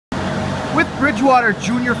With Bridgewater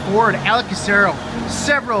junior forward Alec Caseiro,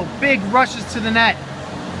 several big rushes to the net.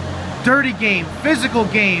 Dirty game, physical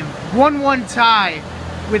game, 1-1 tie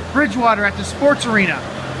with Bridgewater at the sports arena.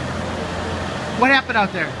 What happened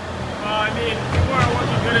out there? I mean, we weren't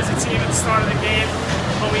working good as a team at the start of the game,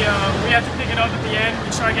 but we had to pick it up at the end. We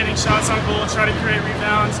tried getting shots on goal, tried to create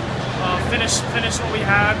rebounds, finish what we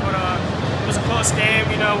had, but it was a close game.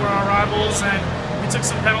 You know, we're our rivals, and we took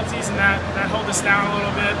some penalties, and that held us down a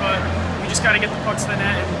little bit, but we just got to get the puck to the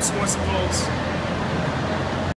net and score some goals.